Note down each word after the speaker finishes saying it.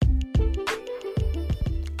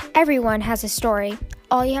Everyone has a story.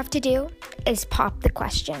 All you have to do is pop the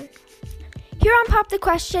question. Here on Pop the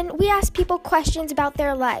Question, we ask people questions about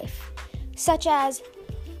their life, such as,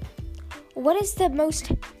 what is the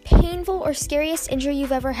most painful or scariest injury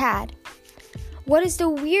you've ever had? What is the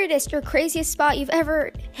weirdest or craziest spot you've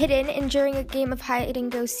ever hidden in during a game of hide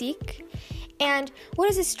and go seek? And what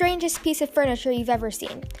is the strangest piece of furniture you've ever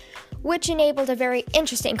seen? Which enabled a very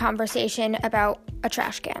interesting conversation about a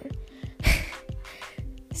trash can.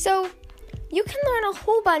 So, you can learn a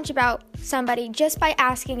whole bunch about somebody just by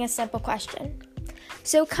asking a simple question.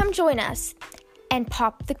 So come join us and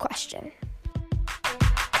pop the question.